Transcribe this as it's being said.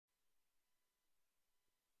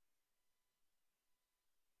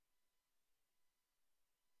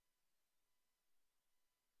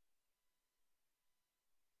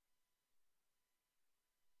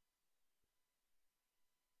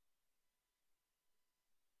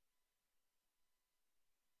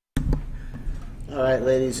All right,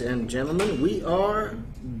 ladies and gentlemen, we are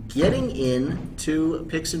getting into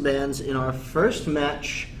picks and bans in our first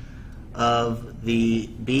match of the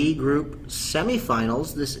B group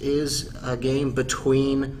semifinals. This is a game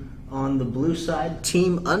between, on the blue side,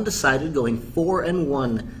 Team Undecided going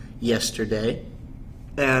 4-1 yesterday,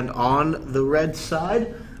 and on the red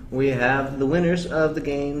side we have the winners of the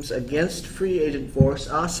games against Free Agent Force,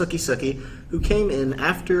 Suki, who came in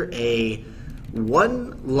after a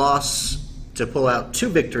one loss to pull out 2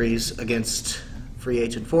 victories against Free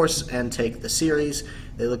Agent Force and take the series.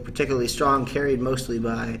 They look particularly strong, carried mostly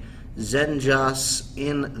by Zenjas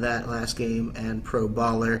in that last game, and Pro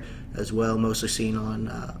Baller as well, mostly seen on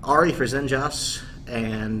Ari for Zenjas,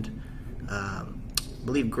 and I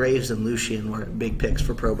believe Graves and Lucian were big picks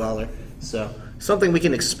for Pro Baller. So something we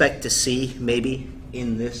can expect to see maybe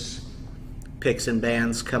in this picks and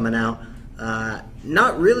bans coming out.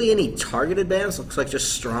 Not really any targeted bans. Looks like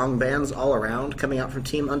just strong bans all around coming out from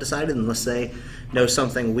Team Undecided, unless they know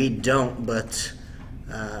something we don't. But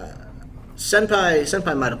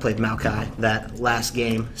Senpai might have played Maokai that last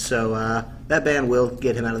game, so that ban will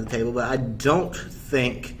get him out of the table. But I don't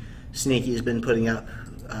think Sneaky has been putting up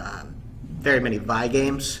very many Vi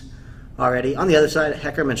games already. On the other side,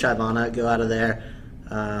 Hecarim and Shyvana go out of there.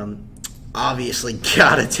 Obviously,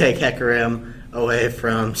 gotta take Hecarim away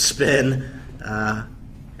from Spin.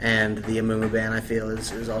 And the Amumu ban, I feel,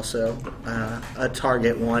 is also a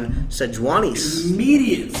target one. Sejuani's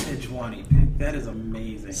immediate Sejuani pick. That is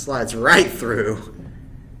amazing. Slides right through.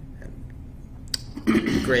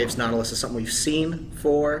 Graves Nautilus is something we've seen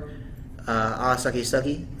for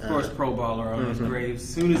Suki. Of course, Pro Baller on his Graves. As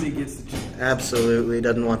soon as he gets the chance. Absolutely.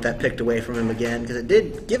 Doesn't want that picked away from him again, because it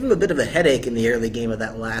did give him a bit of a headache in the early game of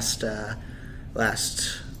that last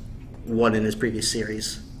one in his previous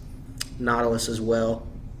series. Nautilus as well,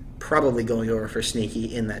 probably going over for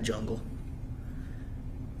Sneaky in that jungle.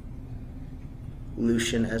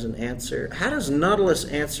 Lucian as an answer. How does Nautilus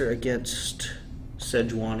answer against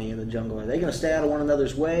Sejuani in the jungle? Are they going to stay out of one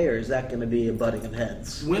another's way, or is that going to be a butting of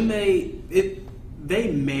heads? When they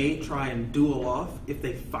may try and duel off if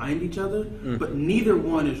they find each other, but neither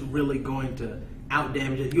one is really going to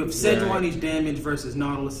out-damage it. You have Sejuani's damage versus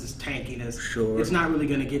Nautilus's tankiness. Sure. It's not really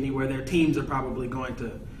going to get anywhere. Their teams are probably going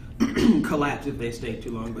to collapse if they stay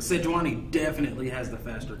too long, but Sejuani definitely has the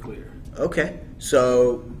faster clear. Okay,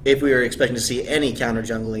 so if we were expecting to see any counter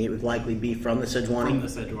jungling, it would likely be from the Sejuani? From the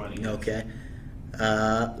Sejuani, yes. Okay.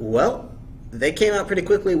 Well, they came out pretty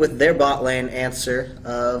quickly with their bot lane answer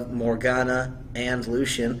of Morgana and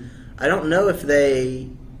Lucian. I don't know if they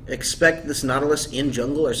expect this Nautilus in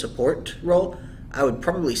jungle or support role. I would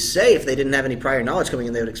probably say if they didn't have any prior knowledge coming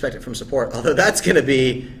in, they would expect it from support, although that's going to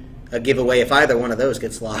be a giveaway if either one of those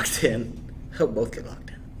gets locked in. Hope both get locked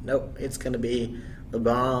in. Nope, it's going to be the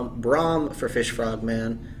Braum for Fish Frog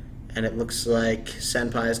Man, and it looks like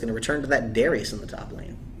Senpai is going to return to that Darius in the top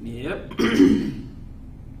lane. Yep.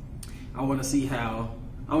 I want to see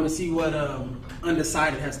what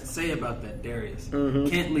Undecided has to say about that Darius.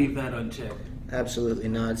 Can't leave that unchecked. Absolutely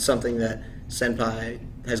not. It's something that Senpai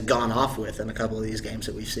has gone off with in a couple of these games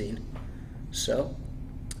that we've seen. So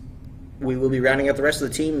we will be rounding out the rest of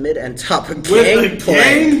the team, mid and top of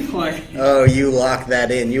Gangplank. Oh, you lock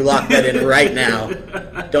that in. You lock that in right now.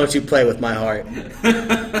 Don't you play with my heart.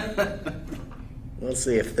 We'll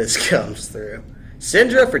see if this comes through.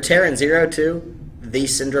 Syndra for Terran 02, the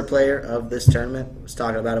Syndra player of this tournament. I was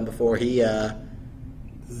talking about him before.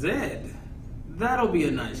 Zed. That'll be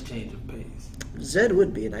a nice change of pace. Zed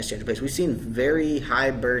would be a nice change of pace. We've seen very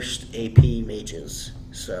high burst AP mages,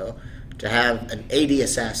 so to have an AD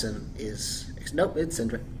assassin is... Nope, it's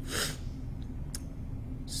Syndra.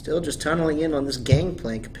 Still just tunneling in on this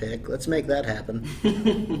Gangplank pick. Let's make that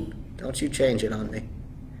happen. Don't you change it on me.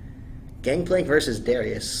 Gangplank versus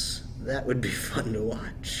Darius. That would be fun to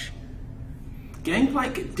watch.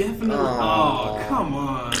 Gangplank could definitely... Oh, come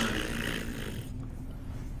on.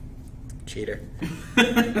 Cheater.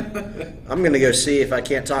 I'm going to go see if I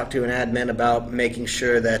can't talk to an admin about making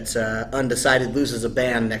sure that Undecided loses a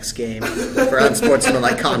ban next game for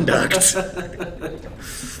unsportsmanlike conduct.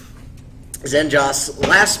 Zenjas,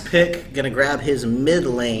 last pick, going to grab his mid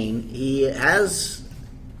lane. He has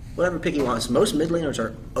whatever pick he wants. Most mid laners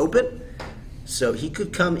are open, so he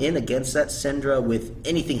could come in against that Syndra with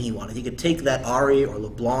anything he wanted. He could take that Ari or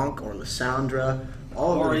LeBlanc or Lissandra.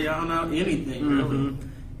 Oriana, anything, really.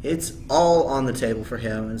 It's all on the table for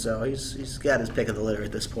him, and so he's got his pick of the litter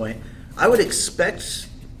at this point. I would expect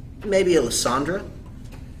maybe a Lissandra.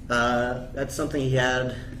 That's something he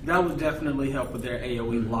had. That would definitely help with their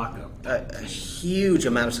AoE lockup. A huge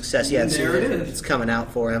amount of success. Yeah, there it is. It's coming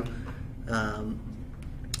out for him.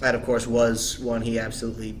 That, of course, was one he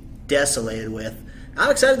absolutely desolated with.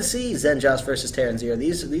 I'm excited to see Zenjoss versus Terran Zero.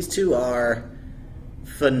 These two are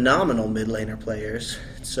phenomenal mid laner players,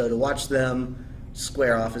 so to watch them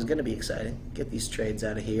square off is going to be exciting. Get these trades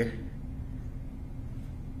out of here.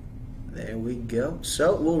 There we go.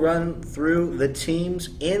 So we'll run through the teams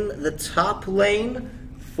in the top lane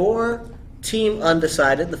for Team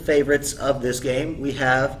Undecided, the favorites of this game. We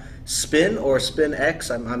have Spin or Spin X.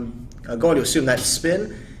 I'm going to assume that's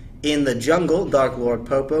Spin. In the jungle, Dark Lord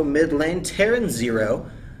Popo. Mid lane, Terran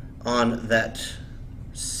Zero on that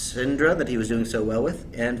Syndra that he was doing so well with.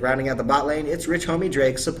 And rounding out the bot lane, it's Rich Homie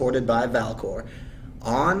Drake, supported by Valcor.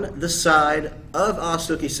 On the side of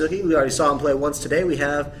Suki, we already saw him play once today. We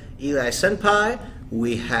have Eli Senpai.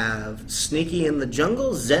 We have Sneaky in the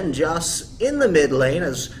jungle. Zenjoss in the mid lane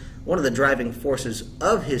as one of the driving forces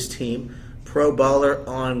of his team. Pro Baller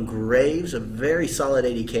on Graves, a very solid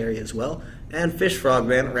AD carry as well. And Fish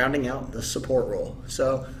Frogman rounding out the support role.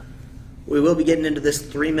 So we will be getting into this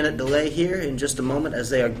 3-minute delay here in just a moment as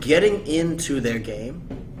they are getting into their game.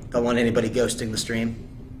 Don't want anybody ghosting the stream,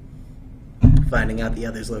 finding out the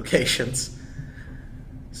other's locations.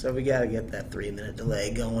 So we gotta get that 3-minute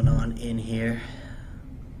delay going on in here.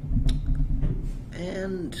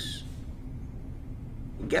 And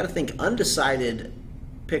you gotta think Undecided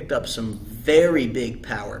picked up some very big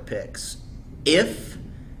power picks. If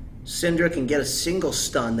Syndra can get a single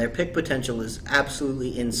stun, their pick potential is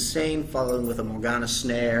absolutely insane, following with a Morgana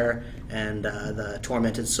Snare and the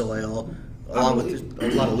Tormented Soil, along with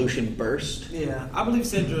a lot of Lucian Burst. Yeah, I believe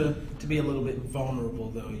Syndra to be a little bit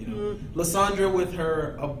vulnerable, though. Lysandra with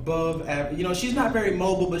her above average, she's not very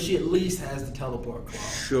mobile, but she at least has the teleport claw.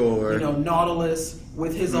 Sure. Nautilus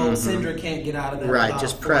with his own Syndra can't get out of that. Right,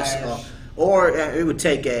 just press off. Or it would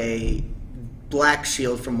take a Black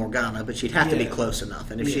Shield from Morgana, but she'd have to be close enough.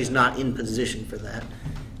 And if she's not in position for that,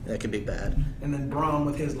 that could be bad. And then Braum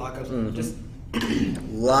with his lockups. Just a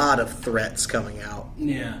lot of threats coming out.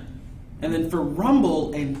 Yeah. And then for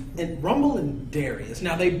Rumble and Darius.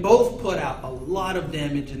 Now, they both put out a lot of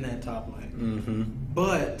damage in that top lane.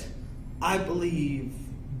 But I believe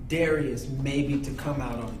Darius maybe to come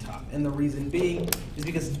out on top. And the reason being is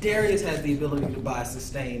because Darius has the ability to buy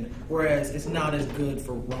sustain, whereas it's not as good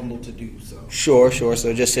for Rumble to do so. Sure.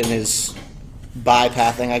 So just in his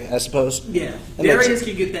bypathing, I suppose. Yeah. Darius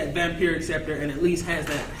can get that Vampiric Scepter and at least have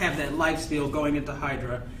that lifesteal going into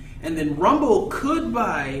Hydra. And then Rumble could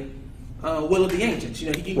buy Will of the Ancients.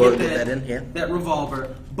 He can get that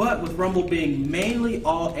revolver. But with Rumble being mainly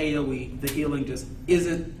all AoE, the healing just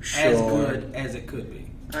isn't as good as it could be.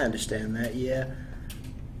 I understand that, yeah.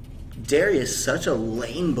 Darius, such a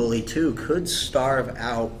lane bully too, could starve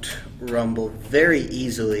out Rumble very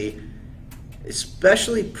easily.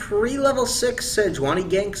 Especially pre-level 6 Sejuani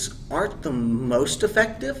ganks aren't the most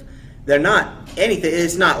effective. They're not anything.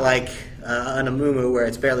 It's not like an Amumu where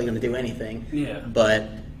it's barely going to do anything. Yeah. But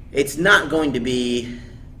it's not going to be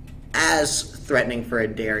as threatening for a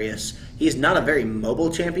Darius. He's not a very mobile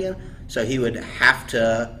champion, so he would have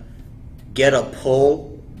to get a pull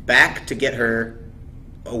back to get her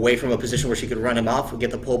away from a position where she could run him off, get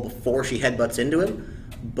the pull before she headbutts into him.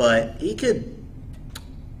 But he could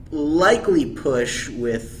likely push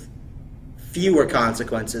with fewer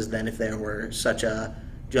consequences than if there were such a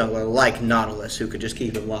jungler like Nautilus who could just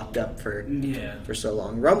keep him locked up for so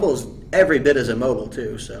long. Rumble's every bit as immobile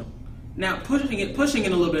too, so. Now, pushing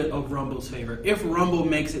in a little bit of Rumble's favor, if Rumble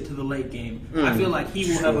makes it to the late game, I feel like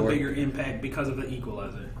he will have a bigger impact because of the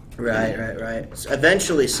equalizer. Right. So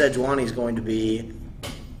eventually, Sejuani's going to be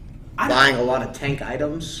buying a lot of tank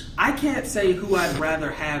items. I can't say who I'd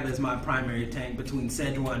rather have as my primary tank between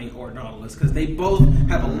Sejuani or Nautilus, because they both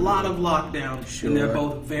have a lot of lockdown, and they're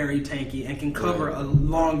both very tanky and can cover a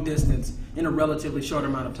long distance in a relatively short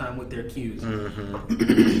amount of time with their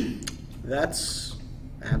Qs. That's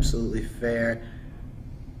absolutely fair.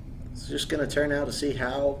 It's just going to turn out to see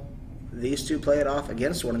how these two play it off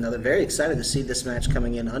against one another. Very excited to see this match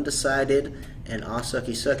coming in. Undecided and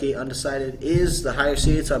Suki. Undecided is the higher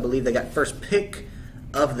seed, so I believe they got first pick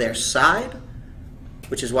of their side,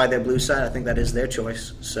 which is why they're blue side. I think that is their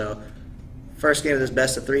choice. So first game of this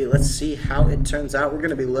best of 3. Let's see how it turns out. We're going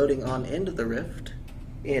to be loading on into the Rift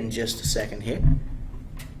in just a second here.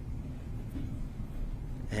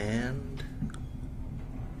 And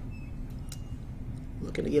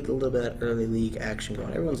looking to get a little bit of early league action going.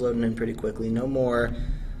 Everyone's loading in pretty quickly. No more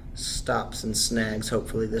stops and snags.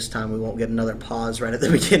 Hopefully this time we won't get another pause right at the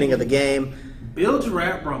beginning of the game. Bilge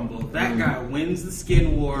Rat Rumble. That guy wins the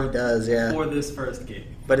skin war. He does, yeah. For this first game.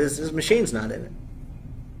 But his machine's not in it.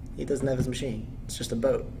 He doesn't have his machine. It's just a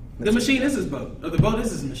boat. The machine is his boat. Or the boat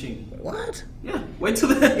is his machine. What? Yeah. Wait till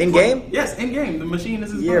the... In-game? Yes, in-game. The machine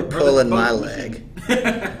is his You're boat. You're pulling my machine.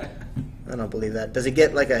 leg. I don't believe that. Does he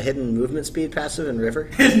get like a hidden movement speed passive in River?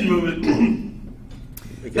 Hidden movement.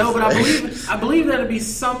 No, but I believe that'd be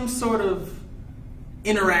some sort of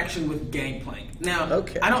interaction with Gangplank. Now,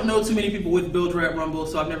 okay. I don't know too many people with Build Rat Rumble,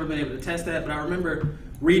 so I've never been able to test that, but I remember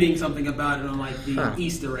reading something about it on like the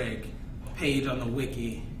Easter egg page on the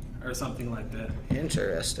wiki or something like that.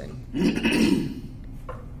 Interesting.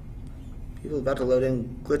 People about to load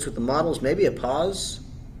in glitch with the models. Maybe a pause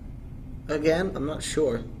again? I'm not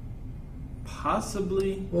sure.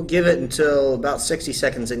 Possibly. We'll give it until about 60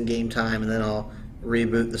 seconds in game time, and then I'll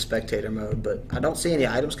reboot the spectator mode. But I don't see any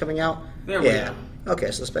items coming out. There we go.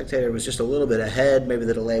 Okay, so the spectator was just a little bit ahead. Maybe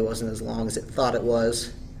the delay wasn't as long as it thought it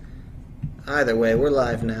was. Either way, we're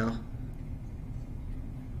live now.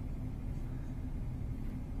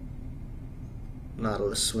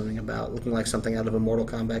 Nautilus swimming about, looking like something out of a Mortal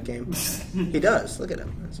Kombat game. He does. Look at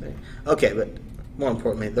him. That's right. Okay, but more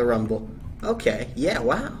importantly, the Rumble. Okay, yeah,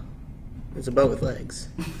 wow. It's a boat with legs.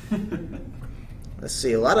 Let's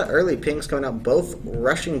see, a lot of early pings coming out, both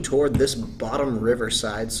rushing toward this bottom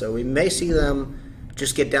riverside, so we may see them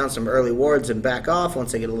just get down some early wards and back off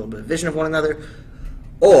once they get a little bit of vision of one another,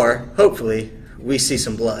 or, hopefully, we see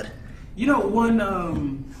some blood. You know, one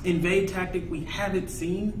invade tactic we haven't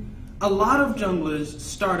seen, a lot of junglers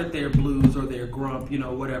start at their blues or their grump, you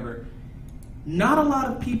know, whatever. Not a lot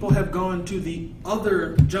of people have gone to the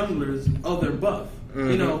other junglers' other buff.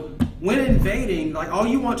 Mm-hmm. You know, when invading, like, all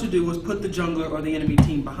you want to do is put the jungler or the enemy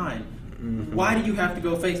team behind. Mm-hmm. Why do you have to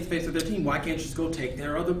go face-to-face with their team? Why can't you just go take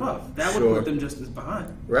their other buff? That would put them just as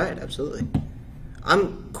behind. Right, absolutely.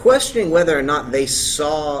 I'm questioning whether or not they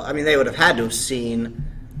saw... I mean, they would have had to have seen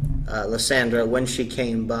Lysandra when she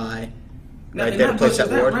came by. Now, right there to place that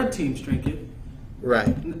ward. Red team's trinket.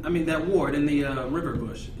 Right. I mean, that ward in the river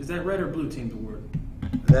bush. Is that red or blue team's ward?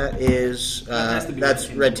 That is... that's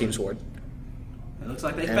red team's ward. It looks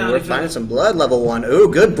like they and found we're finding some blood, level 1. Ooh,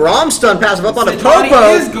 good Braum stun passive up on a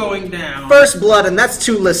Popo. Is going down. First blood, and that's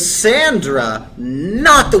to Lysandra.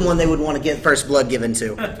 Not the one they would want to get first blood given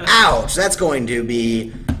to. Ouch, that's going to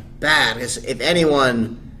be bad. Because if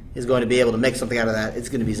anyone is going to be able to make something out of that, it's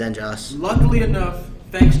going to be Zenjas. Luckily enough,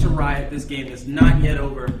 thanks to Riot, this game is not yet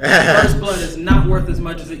over. First blood is not worth as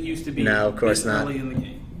much as it used to be. No, of course not. Early in the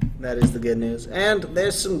game. That is the good news. And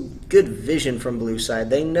there's some good vision from blue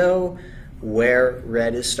side. They know where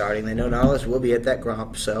red is starting. They know Nautilus will be at that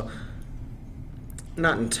gromp, so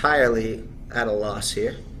not entirely at a loss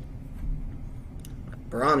here.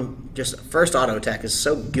 Braum, just first auto attack is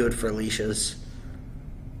so good for Alicia's.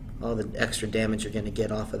 All the extra damage you're going to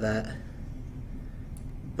get off of that.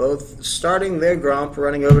 Both starting their gromp,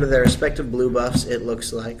 running over to their respective blue buffs, it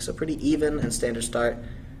looks like. So pretty even and standard start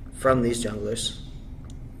from these junglers.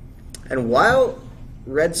 And while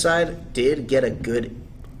red side did get a good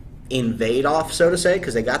invade off, so to say,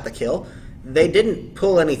 because they got the kill, they didn't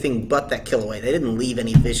pull anything but that kill away. They didn't leave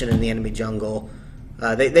any vision in the enemy jungle.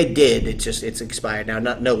 They did. It's expired now.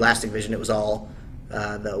 No lasting vision. It was all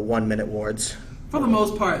the 1 minute wards. For the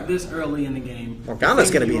most part, this early in the game, Morgana's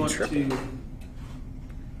going to be in triple.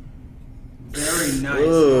 Very nice.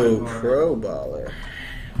 Ooh, pro baller.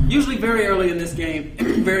 Usually, very early in this game,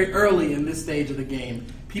 very early in this stage of the game,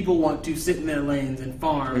 people want to sit in their lanes and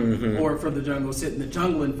farm, or for the jungle, sit in the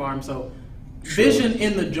jungle and farm. So vision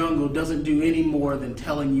in the jungle doesn't do any more than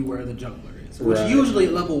telling you where the jungler is. Which usually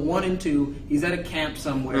at level 1 and 2, he's at a camp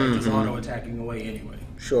somewhere just auto-attacking away anyway.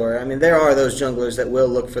 Sure. I mean, there are those junglers that will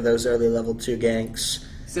look for those early level 2 ganks.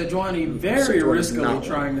 Sejuani very riskily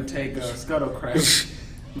trying to take a Scuttle Crash.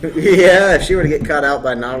 Yeah, if she were to get caught out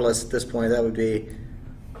by Nautilus at this point, that would be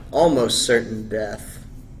almost certain death.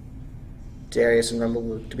 Darius and Rumble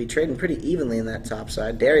look to be trading pretty evenly in that top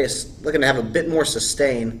side. Darius looking to have a bit more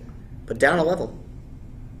sustain, but down a level.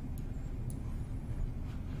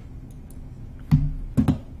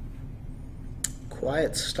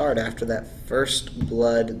 Quiet start after that first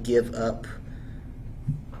blood give up.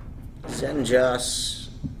 Zenjas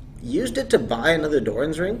used it to buy another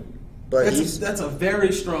Doran's Ring, but that's a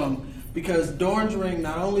very strong... Because Doran's Ring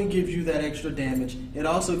not only gives you that extra damage, it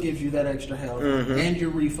also gives you that extra health, and you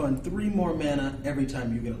refund 3 more mana every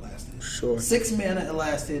time you get a last hit. Sure. 6 mana a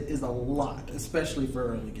last hit is a lot, especially for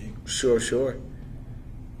early game. Sure.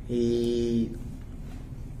 He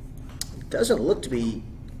doesn't look to be...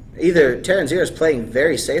 Either Terran Zero is playing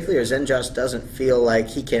very safely, or Zenjas doesn't feel like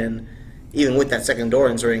he can, even with that second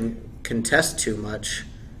Doran's Ring, contest too much.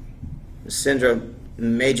 Syndra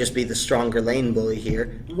may just be the stronger lane bully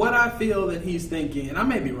here. What I feel that he's thinking, and I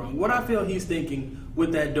may be wrong, what I feel he's thinking,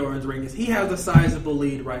 with that Doran's ring is he has a sizable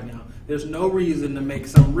lead right now. There's no reason to make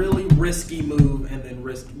some really risky move and then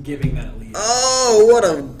risk giving that lead. Oh, what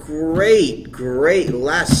a great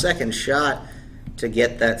last-second shot to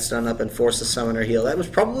get that stun up and force the summoner heal. That was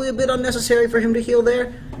probably a bit unnecessary for him to heal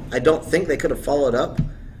there. I don't think they could have followed up,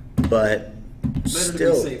 but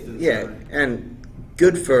still, safe than yeah, sorry. And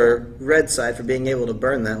good for Red side for being able to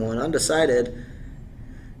burn that one. Undecided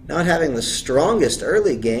not having the strongest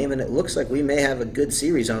early game, and it looks like we may have a good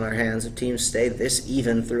series on our hands if teams stay this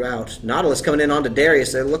even throughout. Nautilus coming in onto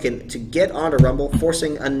Darius. They're looking to get onto Rumble,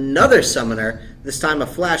 forcing another summoner, this time a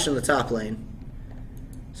flash in the top lane.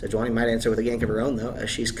 Sejuani might answer with a gank of her own, though, as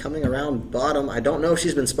she's coming around bottom. I don't know if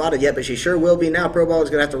she's been spotted yet, but she sure will be now. Pro Ball is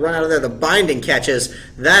going to have to run out of there. The binding catches.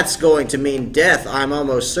 That's going to mean death, I'm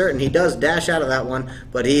almost certain. He does dash out of that one,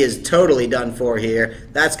 but he is totally done for here.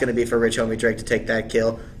 That's going to be for Rich Homie Drake to take that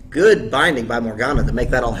kill. Good binding by Morgana to make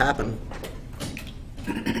that all happen.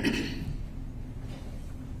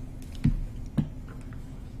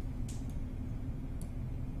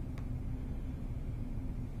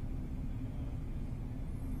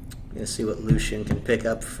 Gonna see what Lucian can pick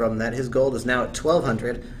up from that. His gold is now at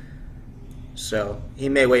 1,200, so he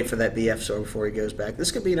may wait for that BF sword before he goes back.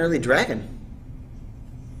 This could be an early dragon.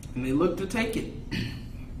 And they look to take it.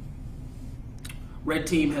 Red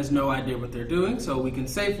team has no idea what they're doing, so we can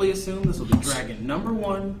safely assume this will be dragon number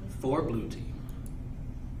 1 for blue team.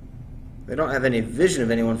 They don't have any vision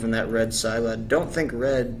of anyone from that red side, but I don't think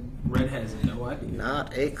red has no idea.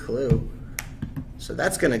 Not a clue. So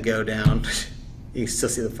that's going to go down. You can still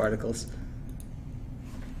see the particles.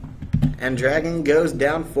 And dragon goes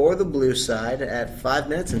down for the blue side at 5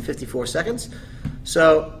 minutes and 54 seconds.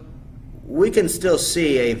 So we can still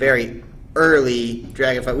see a very early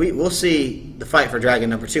dragon fight. We'll see the fight for dragon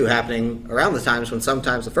number 2 happening around the times when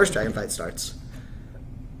sometimes the first dragon fight starts.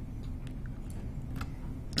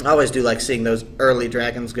 I always do like seeing those early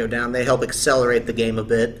dragons go down. They help accelerate the game a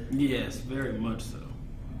bit. Yes, very much so.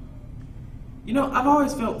 You know, I've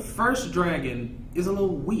always felt first dragon is a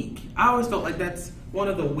little weak. I always felt like that's one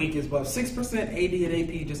of the weakest buffs. 6% AD and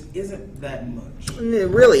AP just isn't that much. It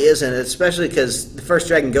really isn't, especially because the first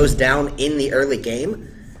dragon goes down in the early game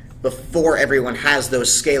before everyone has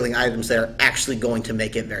those scaling items that are actually going to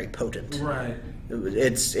make it very potent. Right.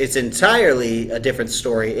 It's entirely a different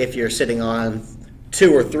story if you're sitting on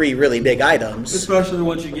 2 or 3 really big items. Especially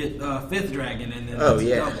once you get 5th dragon and then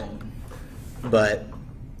double. But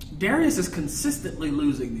Darius is consistently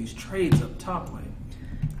losing these trades up top lane.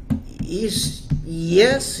 He's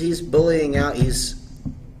bullying out. He's,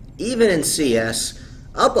 even in CS,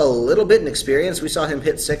 up a little bit in experience. We saw him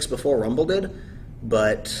hit 6 before Rumble did,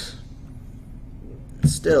 but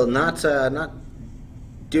still not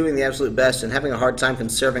doing the absolute best and having a hard time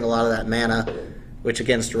conserving a lot of that mana, which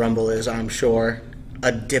against Rumble is, I'm sure,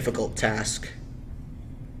 a difficult task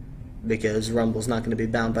because Rumble's not going to be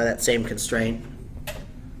bound by that same constraint.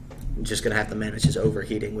 Just going to have to manage his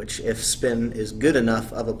overheating, which if Spin is good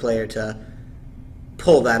enough of a player to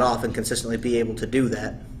pull that off and consistently be able to do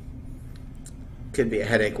that, could be a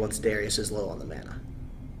headache once Darius is low on the mana.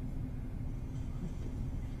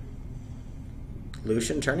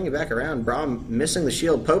 Lucian turning it back around. Braum missing the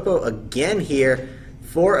shield. Popo again here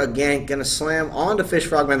for a gank. Going to slam onto Fish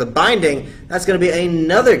Frogman. The binding, that's going to be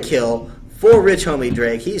another kill for Rich Homie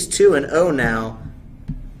Drake. He's 2-0 now.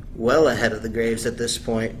 Well ahead of the Graves at this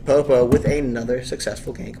point. Popo with another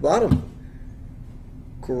successful gank bottom.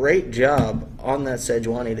 Great job on that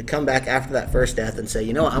Sejuani to come back after that first death and say,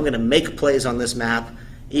 you know what, I'm going to make plays on this map.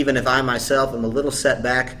 Even if I myself am a little set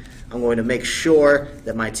back, I'm going to make sure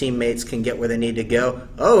that my teammates can get where they need to go.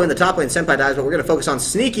 Oh, in the top lane, Senpai dies, but we're going to focus on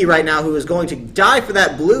Sneaky right now, who is going to die for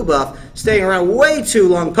that blue buff, staying around way too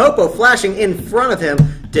long. Popo flashing in front of him,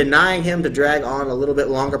 denying him to drag on a little bit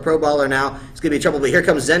longer. Pro Baller now is going to be in trouble, but here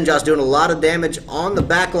comes Zenjoss doing a lot of damage on the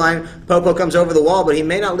back line. Popo comes over the wall, but he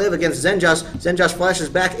may not live against Zenjoss. Zenjoss flashes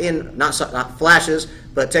back in, not flashes,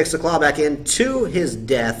 but takes the claw back in to his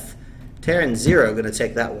death. Terran Zero going to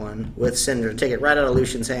take that one with Syndra. Take it right out of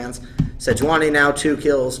Lucian's hands. Sejuani now 2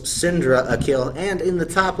 kills, Syndra a kill, and in the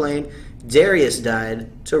top lane, Darius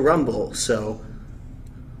died to Rumble. So,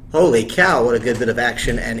 holy cow, what a good bit of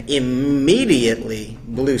action, and immediately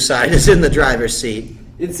blue side is in the driver's seat.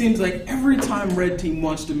 It seems like every time red team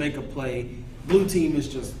wants to make a play, blue team is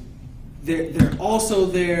just, they're also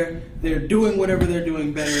there, they're doing whatever they're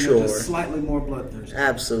doing better, and they're just slightly more bloodthirsty.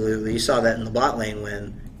 Absolutely. You saw that in the bot lane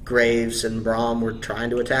when Graves and Braum were trying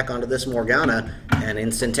to attack onto this Morgana, and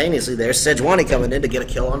instantaneously there's Sejuani coming in to get a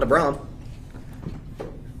kill onto Braum.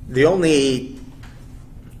 The only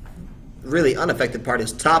really unaffected part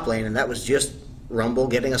is top lane, and that was just Rumble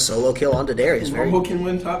getting a solo kill onto Darius. Rumble can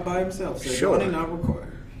win top by himself, so Sure. not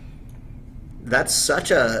required. That's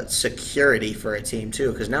such a security for a team,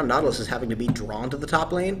 too, because now Nautilus is having to be drawn to the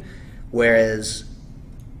top lane, whereas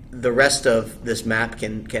the rest of this map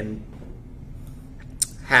can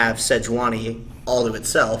have Sejuani all to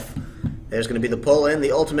itself. There's going to be the pull in,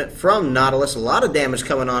 the ultimate from Nautilus. A lot of damage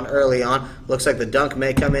coming on early on. Looks like the dunk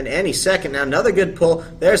may come in any second. Now another good pull.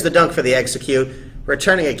 There's the dunk for the execute.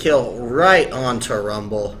 Returning a kill right onto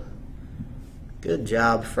Rumble. Good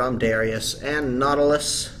job from Darius and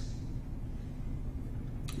Nautilus.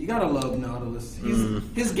 You gotta love Nautilus.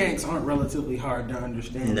 His ganks aren't relatively hard to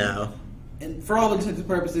understand. No. And for all intents and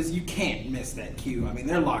purposes, you can't miss that Q. I mean,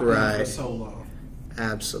 they're locked in for so long.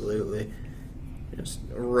 Absolutely. Just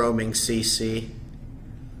roaming CC.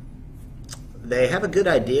 They have a good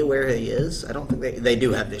idea where he is. I don't think they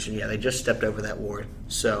do have vision. Yeah, they just stepped over that ward.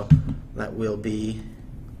 So that will be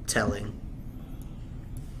telling.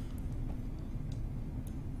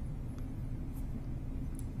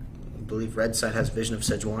 I believe Red Side has vision of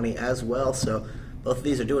Sejuani as well. So both of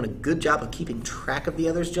these are doing a good job of keeping track of the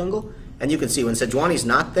other's jungle. And you can see when Sejuani's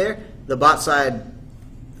not there, the bot side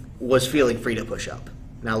was feeling free to push up.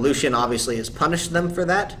 Now, Lucian obviously has punished them for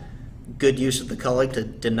that. Good use of the culling to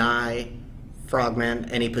deny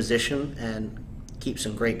Frogman any position and keep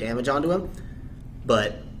some great damage onto him.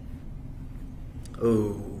 But,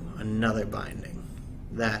 ooh, another binding.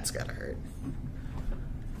 That's gotta hurt.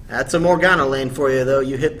 That's a Morgana lane for you, though.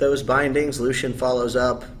 You hit those bindings, Lucian follows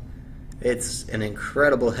up. It's an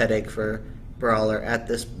incredible headache for Baller at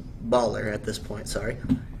this point, sorry.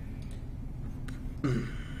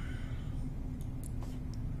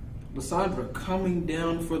 Lissandra coming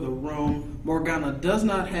down for the roam. Morgana does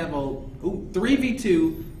not have a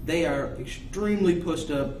 3v2. They are extremely pushed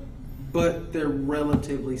up, but they're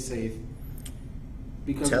relatively safe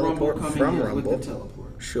because Teleport Rumble coming from in Rumble. with the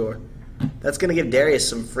teleport. Sure. That's going to give Darius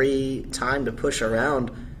some free time to push around.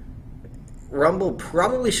 Rumble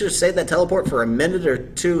probably should have saved that teleport for a minute or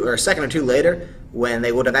two, or a second or two later, when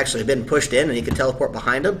they would have actually been pushed in and he could teleport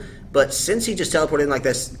behind him. But since he just teleported in like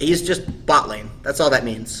this, he's just bot lane. That's all that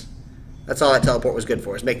means. That's all that teleport was good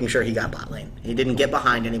for, is making sure he got bot lane. He didn't get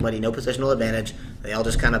behind anybody, no positional advantage. They all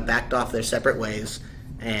just kind of backed off their separate ways,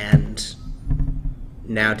 and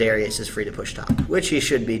now Darius is free to push top, which he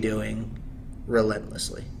should be doing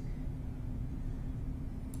relentlessly.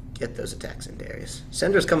 Get those attacks in, Darius.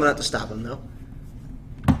 Syndra's coming out to stop him, though.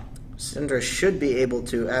 Syndra should be able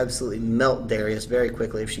to absolutely melt Darius very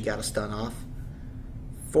quickly if she got a stun off.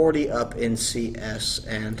 40 up in CS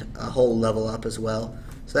and a whole level up as well.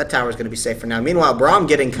 So that tower's going to be safe for now. Meanwhile, Braum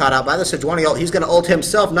getting caught out by the Sejuani ult. He's going to ult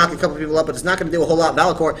himself, knock a couple people up, but it's not going to do a whole lot.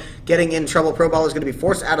 Valakor getting in trouble. Pro Ball is going to be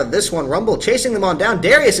forced out of this one. Rumble chasing them on down.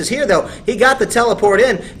 Darius is here, though. He got the teleport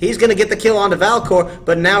in. He's going to get the kill onto Valakor,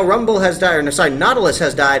 but now Nautilus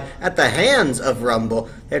has died at the hands of Rumble.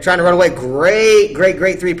 They're trying to run away.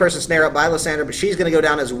 Great three-person snare up by Lysandra, but she's going to go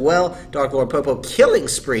down as well. Dark Lord Popo killing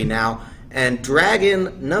spree now, and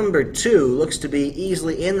Dragon number 2 looks to be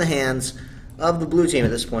easily in the hands of the blue team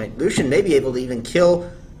at this point. Lucian may be able to even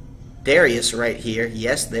kill Darius right here.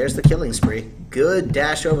 Yes, there's the killing spree. Good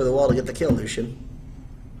dash over the wall to get the kill, Lucian.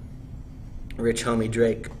 Rich homie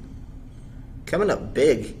Drake coming up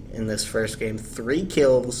big in this first game. 3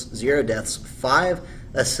 kills, 0 deaths, 5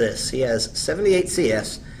 assists. He has 78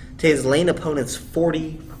 CS to his lane opponent's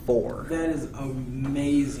 44. That is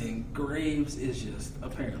amazing. Graves is just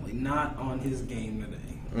apparently not on his game today.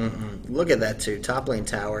 Look at that, too. Top lane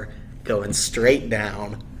tower going straight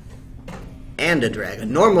down, and a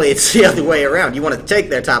dragon. Normally it's the other way around. You want to take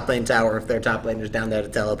their top lane tower if their top laner's down there to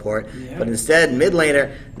teleport. Yeah. But instead, mid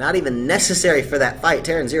laner, not even necessary for that fight.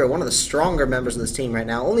 Terran Zero, one of the stronger members of this team right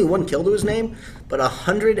now. Only 1 kill to his name, but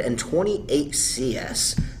 128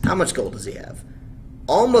 CS. How much gold does he have?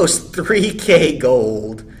 Almost 3k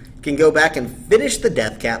gold. Can go back and finish the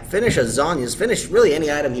death cap, finish a Zonya's, finish really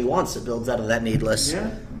any item he wants that builds out of that needless. Yeah.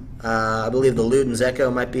 I believe the Luden's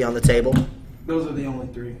Echo might be on the table. Those are the only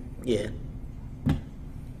 3. Yeah.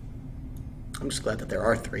 I'm just glad that there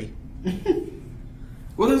are 3.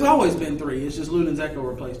 Well, there's always been 3. It's just Luden's Echo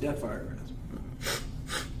replaced Deathfire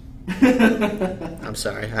Grasp. I'm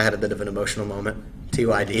sorry. I had a bit of an emotional moment.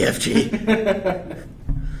 TYDFG.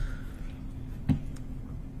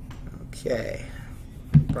 Okay.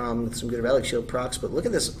 Problem with some good Relic Shield procs, but look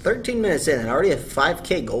at this. 13 minutes in and already a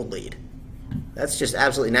 5k gold lead. That's just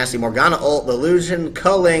absolutely nasty. Morgana ult, the Lucian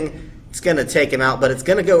culling. It's going to take him out, but it's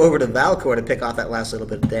going to go over to Valakor to pick off that last little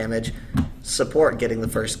bit of damage. Support getting the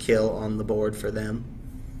first kill on the board for them.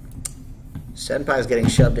 Senpai is getting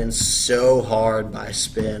shoved in so hard by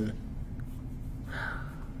Spin.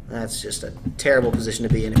 That's just a terrible position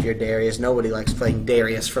to be in if you're Darius. Nobody likes playing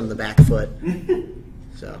Darius from the back foot.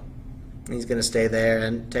 So he's going to stay there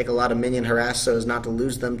and take a lot of minion harass so as not to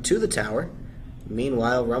lose them to the tower.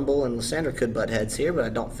 Meanwhile, Rumble and Lysandra could butt heads here, but I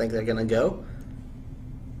don't think they're going to go.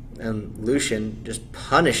 And Lucian just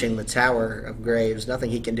punishing the Tower of Graves.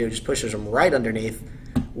 Nothing he can do, just pushes him right underneath.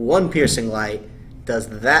 One piercing light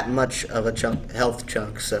does that much of a health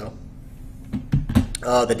chunk, so.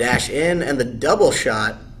 Oh, the dash in and the double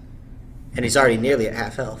shot. And he's already nearly at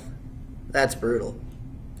half health. That's brutal.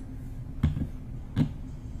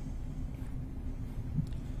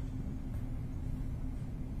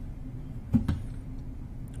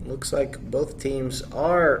 Looks like both teams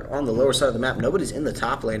are on the lower side of the map. Nobody's in the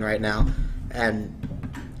top lane right now. And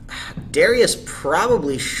Darius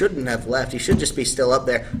probably shouldn't have left. He should just be still up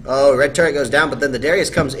there. Oh, red turret goes down, but then the Darius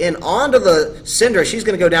comes in onto the Syndra. She's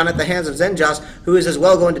going to go down at the hands of Zenjas, who is as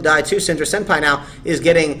well going to die too. Syndra Senpai now is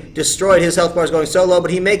getting destroyed. His health bar is going so low,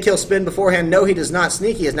 but he may kill Spin beforehand. No, he does not.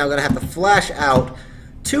 Sneaky is now going to have to flash out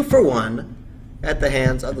 2 for 1 at the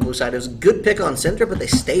hands of the blue side. It was a good pick on Syndra, but they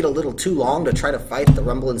stayed a little too long to try to fight the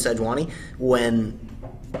Rumble and Sejuani when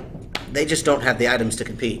they just don't have the items to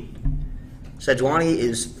compete. Sejuani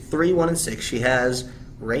is 3-1-6. She has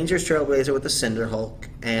Ranger's Trailblazer with the Cinder Hulk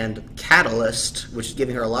and Catalyst, which is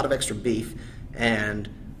giving her a lot of extra beef, and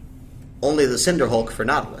only the Cinder Hulk for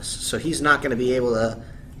Nautilus. So he's not going to be able to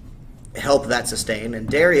help that sustain. And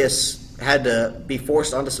Darius had to be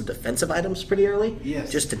forced onto some defensive items pretty early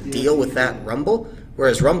just to deal with that Rumble,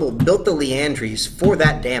 whereas Rumble built the Leandries for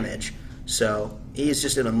that damage. So he's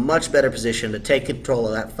just in a much better position to take control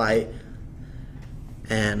of that fight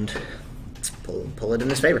and pull it in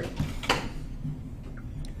his favor.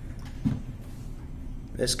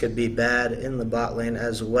 This could be bad in the bot lane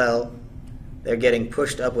as well. They're getting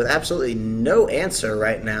pushed up with absolutely no answer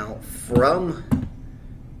right now from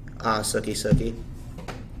Suki.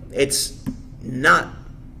 It's not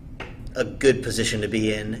a good position to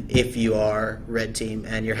be in if you are red team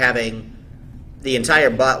and you're having the entire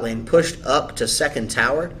bot lane pushed up to second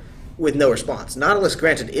tower with no response. Nautilus,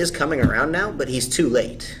 granted, is coming around now, but he's too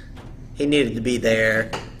late. He needed to be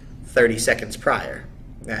there 30 seconds prior,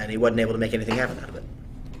 and he wasn't able to make anything happen out of it.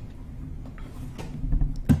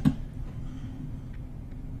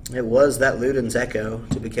 It was that Luden's Echo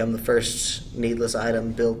to become the first needless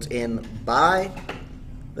item built in by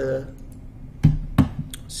the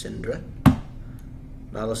Syndra.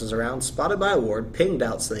 Nautilus is around, spotted by a ward, pinged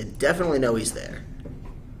out, so they definitely know he's there.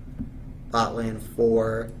 Bot lane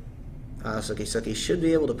for Suki should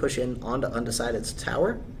be able to push in onto Undecided's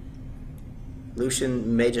tower.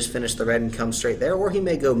 Lucian may just finish the red and come straight there, or he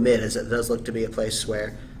may go mid, as it does look to be a place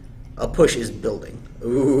where a push is building.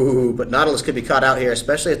 Ooh, but Nautilus could be caught out here,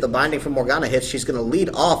 especially if the binding from Morgana hits. She's going to lead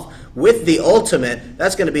off with the ultimate.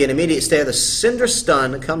 That's going to be an immediate stay. The Cinder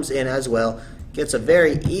Stun comes in as well. Gets a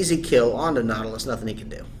very easy kill onto Nautilus. Nothing he can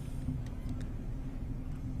do.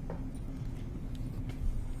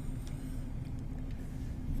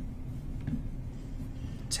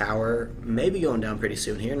 Tower may be going down pretty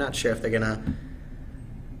soon here. Not sure if they're going to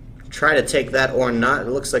try to take that or not. It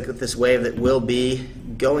looks like with this wave that will be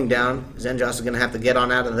going down, Zenjas is going to have to get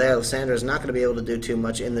on out of there. Lysandra is not going to be able to do too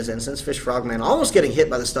much in this instance. Fish Frogman almost getting hit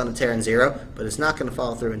by the stun of Terran Zero, but it's not going to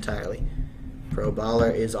follow through entirely. Pro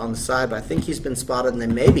Baller is on the side, but I think he's been spotted and they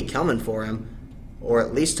may be coming for him, or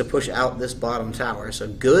at least to push out this bottom tower. So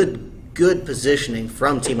good positioning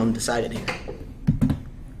from Team Undecided here.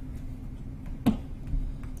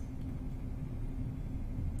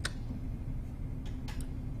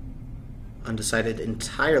 Undecided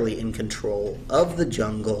entirely in control of the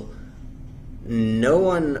jungle. No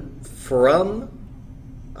one from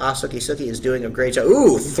Suki is doing a great job.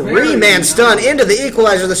 Ooh, 3-man stun into the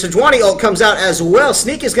equalizer. The Sejuani ult comes out as well.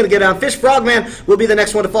 Sneak is going to get down. Fish Frogman will be the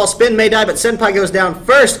next one to fall. Spin may die, but Senpai goes down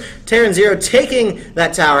first. Terran Zero taking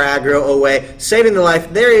that tower aggro away, saving the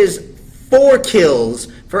life. There is 4 kills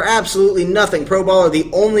for absolutely nothing. Pro Baller, the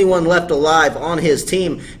only one left alive on his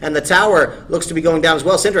team, and the tower looks to be going down as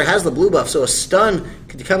well. Syndra has the blue buff, so a stun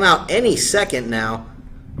could come out any second now,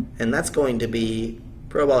 and that's going to be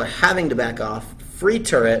Pro Baller having to back off. Free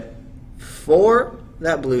turret for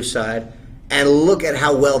that blue side, and look at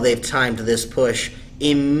how well they've timed this push.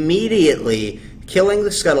 Immediately killing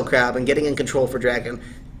the Scuttle Crab and getting in control for Dragon.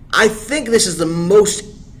 I think this is the most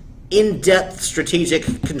in-depth strategic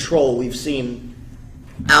control we've seen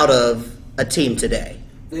out of a team today.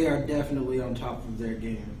 They are definitely on top of their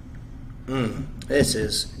game. This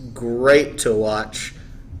is great to watch.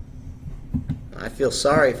 I feel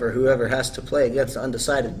sorry for whoever has to play against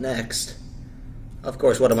Undecided next. Of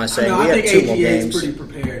course, what am I saying? I think AGA is pretty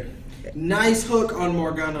prepared. Nice hook on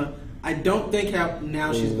Morgana. I don't think how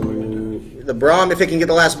now she's going to do it. The Braum, if he can get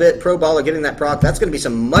the last bit, Pro Baller getting that proc, that's going to be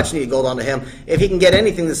some much-needed gold onto him. If he can get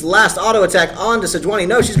anything, this last auto attack onto Sejuani,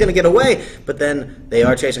 no, she's going to get away. But then they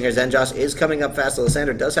are chasing her. Zenjosh is coming up fast.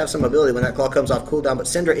 Lysandra does have some ability when that claw comes off cooldown, but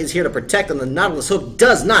Syndra is here to protect, and the Nautilus hook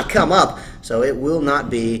does not come up, so it will not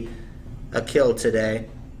be a kill today.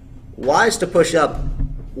 Wise to push up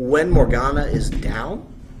when Morgana is down.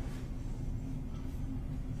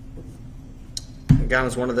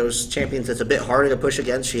 Morgana's one of those champions that's a bit harder to push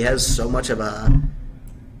against. She has so much of a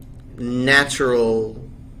natural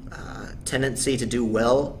tendency to do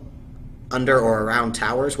well under or around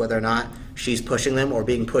towers, whether or not she's pushing them or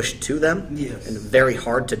being pushed to them. Yes. And very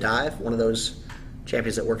hard to dive. One of those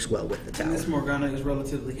champions that works well with the tower. And this Morgana is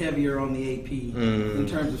relatively heavier on the AP in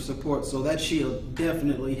terms of support, so that shield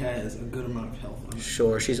definitely has a good amount of health on it.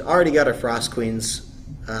 Sure. She's already got her Frost Queens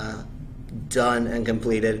done and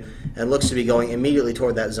completed, and looks to be going immediately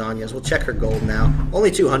toward that Zanya's. We'll check her gold now. Only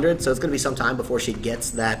 200, so it's going to be some time before she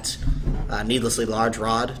gets that needlessly large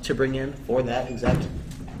rod to bring in for that exact.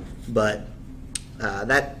 But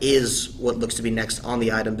that is what looks to be next on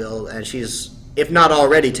the item build, and she's, if not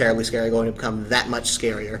already terribly scary, going to become that much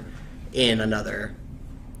scarier in another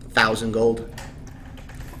 1,000 gold.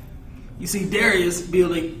 You see Darius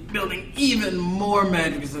building even more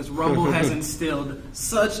magic since Rumble has instilled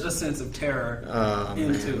such a sense of terror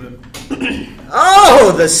into him.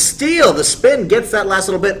 Oh, the steal! The spin gets that last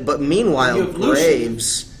little bit, but meanwhile,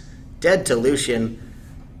 Graves, dead to Lucian.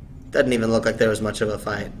 Doesn't even look like there was much of a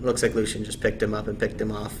fight. Looks like Lucian just picked him up and picked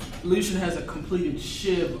him off. Lucian has a completed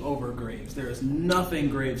Shiv over Graves. There is nothing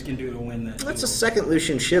Graves can do to win that. That's a second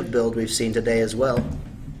Lucian Shiv build we've seen today as well.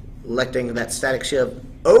 Electing that static Shiv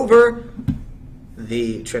over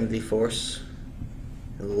the Trinity Force.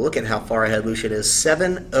 And look at how far ahead Lucian is.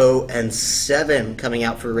 7-0-7 coming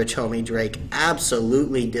out for Rich Homie Drake.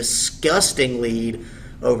 Absolutely disgusting lead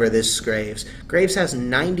over this Graves. Graves has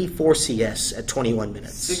 94 CS at 21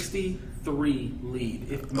 minutes. 63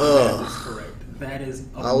 lead, if my math is correct. That is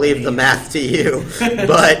amazing. I'll leave the math to you,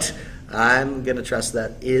 but I'm going to trust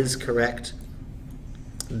that is correct.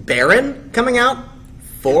 Baron coming out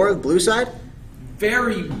for the blue side.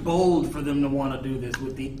 Very bold for them to want to do this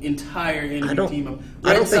with the entire enemy team.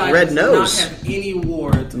 I don't think Red knows. Not have any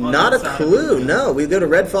wards. Not a clue. No, we go to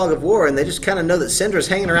Red Fog of War, and they just kind of know that Syndra's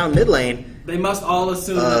hanging around mid lane. They must all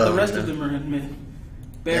assume that the rest of them are in mid.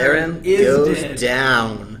 Baron goes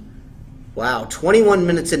down. Wow, 21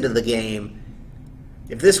 minutes into the game.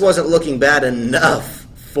 If this wasn't looking bad enough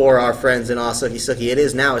for our friends in Asuki Suki, it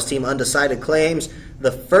is now, as Team Undecided claims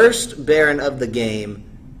the first Baron of the game.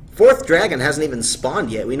 Fourth Dragon hasn't even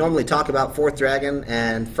spawned yet. We normally talk about Fourth Dragon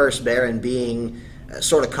and First Baron being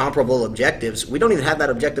sort of comparable objectives. We don't even have that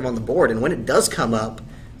objective on the board, and when it does come up,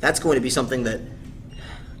 that's going to be something that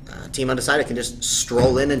Team Undecided can just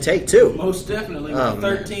stroll in and take, too. Most definitely. With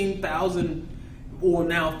 13,000 or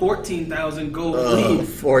now 14,000 gold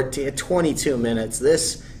lead. 22 minutes.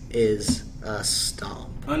 This is a stomp.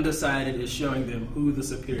 Undecided is showing them who the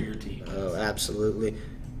superior team is. Oh, absolutely.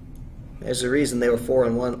 There's a reason they were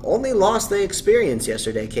 4-1. Only loss they experienced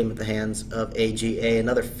yesterday came at the hands of AGA,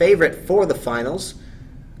 another favorite for the finals.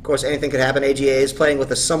 Of course, anything could happen. AGA is playing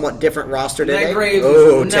with a somewhat different roster today.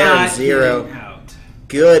 Oh, Terran Zero.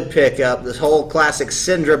 Good pickup. This whole classic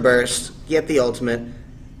Syndra burst. Get the ultimate.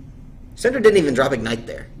 Syndra didn't even drop Ignite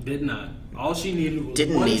there. Did not. All she needed was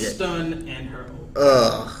one stun and her ult.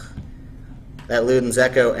 Ugh. That Luden's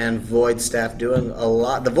Echo and Void Staff doing a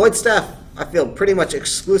lot. The Void Staff, I feel, pretty much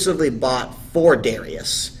exclusively bought for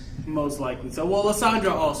Darius. Most likely. So, well,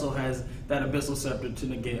 Lysandra also has that Abyssal Scepter to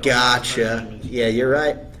negate. Gotcha. Yeah, you're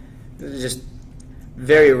right. Just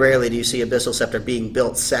very rarely do you see Abyssal Scepter being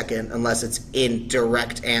built second unless it's in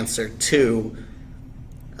direct answer to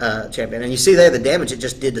champion. And you see there the damage it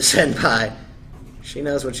just did to Senpai. She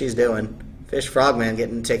knows what she's doing. Fish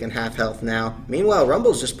Frogman taking half health now. Meanwhile,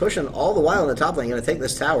 Rumble's just pushing all the while in the top lane. Going to take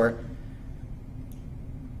this tower.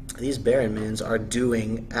 These Baron minions are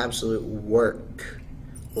doing absolute work.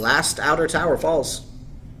 Last outer tower falls.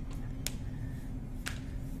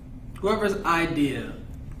 Whoever's idea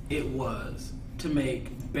it was to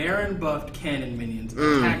make Baron buffed cannon minions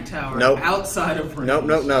attack tower outside of range.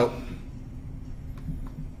 Nope.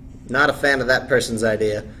 Not a fan of that person's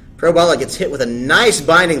idea. Probala gets hit with a nice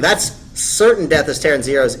binding. That's certain death as Terran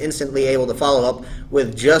Zero is instantly able to follow up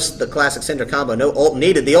with just the classic Syndra combo. No ult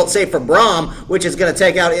needed. The ult save for Braum, which is going to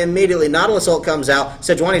take out immediately. Nautilus ult comes out.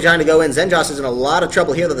 Sejuani trying to go in. Zenjoss is in a lot of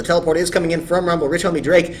trouble here, though the teleport is coming in from Rumble. Rich Homie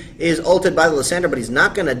Drake is ulted by the Lysandra, but he's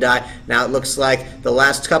not going to die. Now it looks like the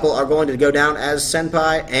last couple are going to go down as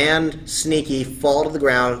Senpai and Sneaky fall to the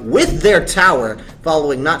ground with their tower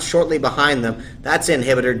following not shortly behind them. That's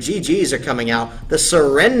Inhibitor. GGs are coming out. The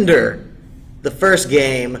surrender, the first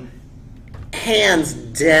game, hands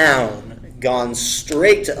down, gone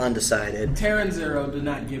straight to Undecided. Terran Zero did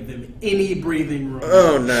not give them any breathing room.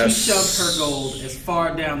 Oh, no. She shoved her gold as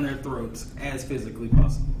far down their throats as physically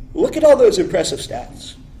possible. Look at all those impressive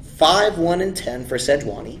stats. 5-1-10 for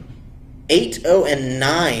Sejuani.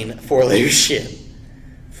 8-0-9 for Lucian.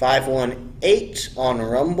 5-1-8 on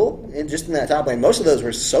Rumble. And just in that top lane. Most of those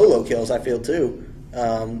were solo kills, I feel, too.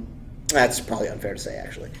 That's probably unfair to say,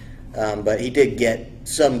 actually. But he did get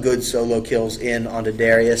some good solo kills in onto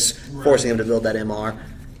Darius, forcing him to build that MR.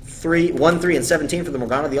 1, 3, and 17 for the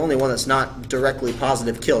Morgana. The only one that's not directly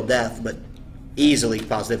positive kill death, but easily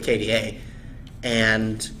positive KDA.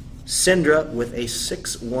 And Syndra with a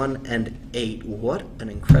 6-1-8. What an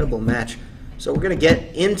incredible match. So we're going to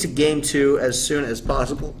get into Game 2 as soon as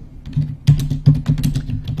possible.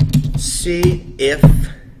 See if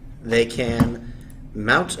they can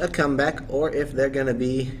mount a comeback or if they're going to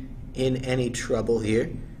be in any trouble here.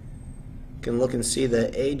 You can look and see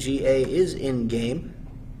that AGA is in game.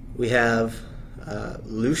 We have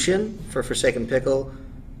Lucian for Forsaken Pickle,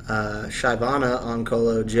 Shyvana on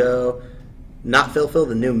Colo Joe, Not Phil,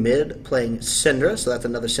 the new mid, playing Syndra, so that's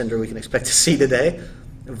another Syndra we can expect to see today.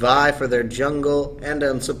 Vi for their jungle, and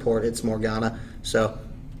on support it's Morgana. So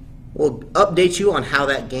we'll update you on how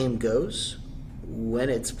that game goes when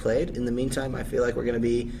it's played. In the meantime, I feel like we're going to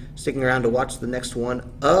be sticking around to watch the next one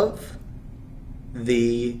of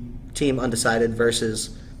the Team Undecided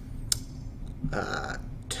versus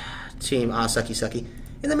Team Suki.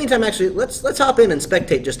 In the meantime, actually, let's hop in and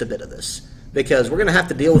spectate just a bit of this, because we're going to have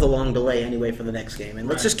to deal with a long delay anyway for the next game, and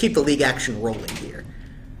let's just keep the league action rolling here.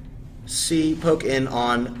 Poke in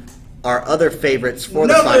on our other favorites for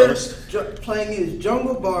the finals. Playing his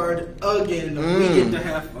Jungle Bard again. We get to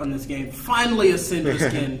have on this game. Finally a Syndra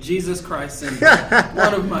skin. Jesus Christ, Syndra.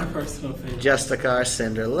 One of my personal favorites. Justicar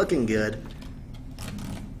Syndra, looking good.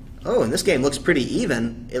 Oh, and this game looks pretty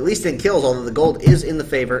even, at least in kills, although the gold is in the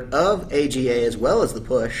favor of AGA as well as the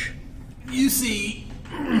push. You see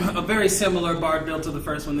a very similar Bard build to the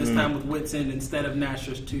first one, this time with Wit's End instead of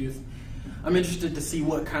Nashor's Tooth. I'm interested to see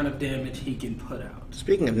what kind of damage he can put out.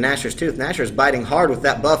 Speaking of Nashor's Tooth, Nashor's biting hard with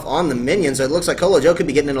that buff on the minions, so it looks like Colo Joe could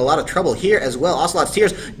be getting in a lot of trouble here as well. Ocelot's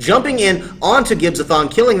Tears jumping in onto Gibbsathon,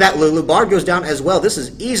 killing that Lulu. Bard goes down as well. This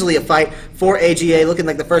is easily a fight for AGA, looking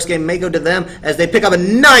like the first game may go to them as they pick up a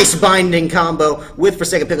nice binding combo with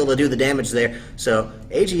Forsaken Pickle to do the damage there. So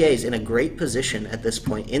AGA is in a great position at this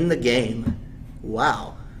point in the game.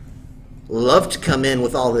 Wow. Love to come in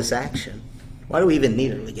with all this action. Why do we even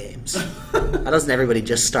need early games? Why doesn't everybody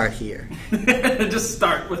just start here? Just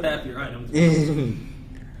start with half your items.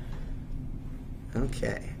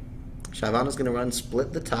 Okay. Shyvana's going to run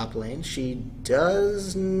split the top lane. She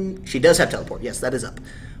does have teleport. Yes, that is up.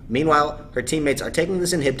 Meanwhile, her teammates are taking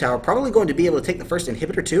this inhib tower, probably going to be able to take the first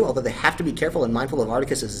inhibitor too, although they have to be careful and mindful of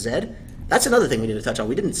Articus' Zed. That's another thing we need to touch on.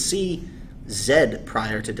 We didn't see Zed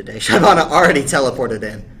prior to today. Shyvana already teleported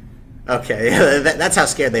in. Okay, that's how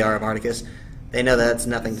scared they are of Articus. They know that's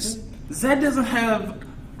nothing. Zed doesn't have...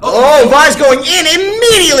 Oh, Vi's going in,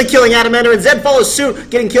 immediately killing Adamander, and Zed follows suit,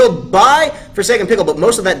 getting killed by Forsaken Pickle, but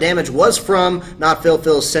most of that damage was from Not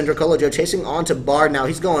Phil's Syndra. Colo Joe chasing onto Bard. Now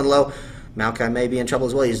he's going low. Maokai may be in trouble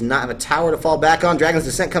as well. He does not have a tower to fall back on. Dragon's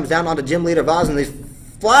Descent comes down onto Gym Leader Vaz, and he's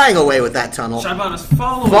flying away with that tunnel. Shyvana's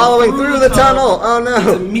following through the tunnel. Oh no.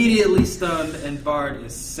 He's immediately stunned, and Bard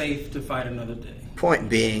is safe to fight another day. Point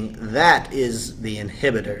being, that is the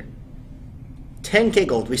inhibitor. 10k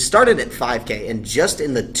gold. We started at 5k, and just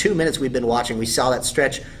in the 2 minutes we've been watching, we saw that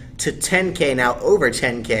stretch to 10k, now over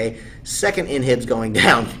 10k. Second inhib's going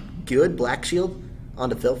down. Good Black Shield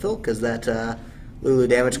onto Phil, because that Lulu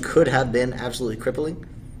damage could have been absolutely crippling.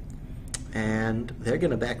 And they're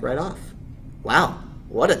going to back right off. Wow,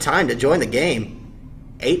 what a time to join the game.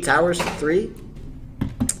 8 towers to 3.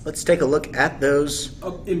 Let's take a look at those.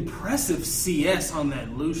 Impressive CS on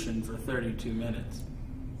that Lucian for 32 minutes.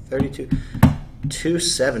 32.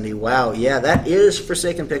 270. Wow. Yeah, that is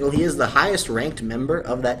Forsaken Pickle. He is the highest ranked member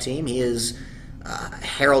of that team. He is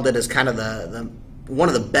heralded as kind of the one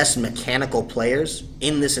of the best mechanical players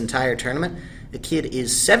in this entire tournament. The kid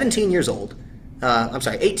is 17 years old.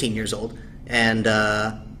 18 years old, and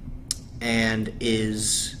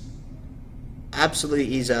is absolutely,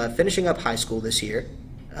 he's finishing up high school this year,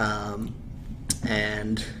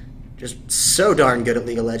 and just so darn good at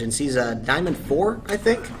League of Legends. He's a Diamond 4, I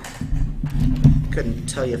think. Couldn't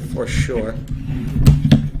tell you for sure.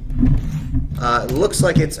 It looks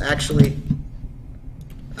like it's actually...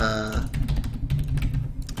 1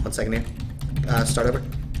 second here. Start over.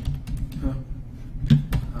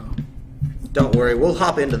 Don't worry, we'll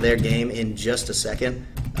hop into their game in just a second.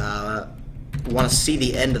 Want to see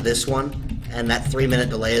the end of this one, and that 3-minute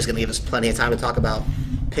delay is going to give us plenty of time to talk about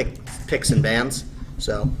picks and bans.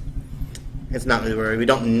 So it's not really worried. We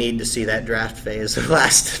don't need to see that draft phase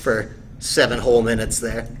last for 7 whole minutes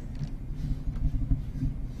there.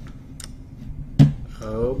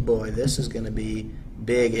 Oh boy, this is going to be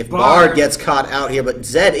big if Bard gets caught out here, but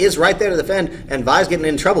Zed is right there to defend, and Vi's getting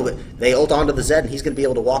in trouble, but they ult onto the Zed, and he's going to be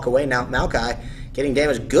able to walk away now. Maokai getting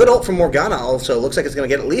damaged. Good ult from Morgana also. Looks like it's going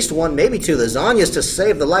to get at least 1, maybe 2. The Zhonya's to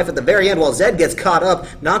save the life at the very end while Zed gets caught up,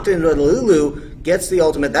 knocked into Lulu, gets the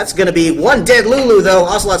ultimate. That's going to be 1 dead Lulu, though.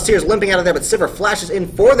 Ocelot's Tears limping out of there, but Sivir flashes in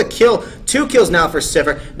for the kill. 2 kills now for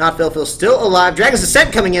Sivir. Not Phil still alive. Dragon's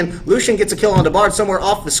Descent coming in. Lucian gets a kill onto Bard somewhere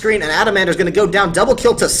off the screen, and Adamander's going to go down. Double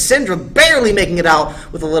kill to Syndra, barely making it out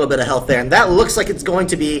with a little bit of health there. And that looks like it's going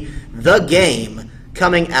to be the game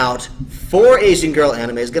coming out for Asian Girl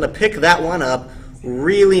Anime. Is going to pick that one up.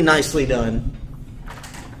 Really nicely done.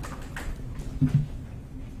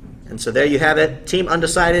 And so there you have it. Team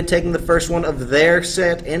Undecided taking the first one of their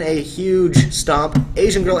set in a huge stomp.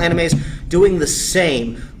 Asian Girl Animes doing the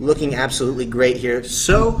same. Looking absolutely great here.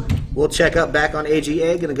 So we'll check up back on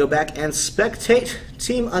AGA. Going to go back and spectate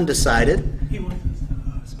Team Undecided. He wants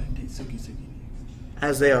us to spectate Suki.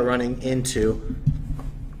 As they are running into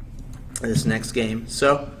this next game.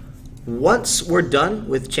 So once we're done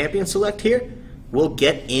with Champion Select here, we'll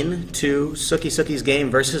get into Suki's game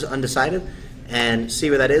versus Undecided and see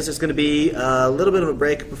where that is. It's going to be a little bit of a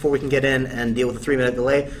break before we can get in and deal with the 3-minute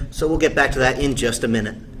delay, so we'll get back to that in just a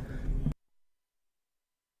minute.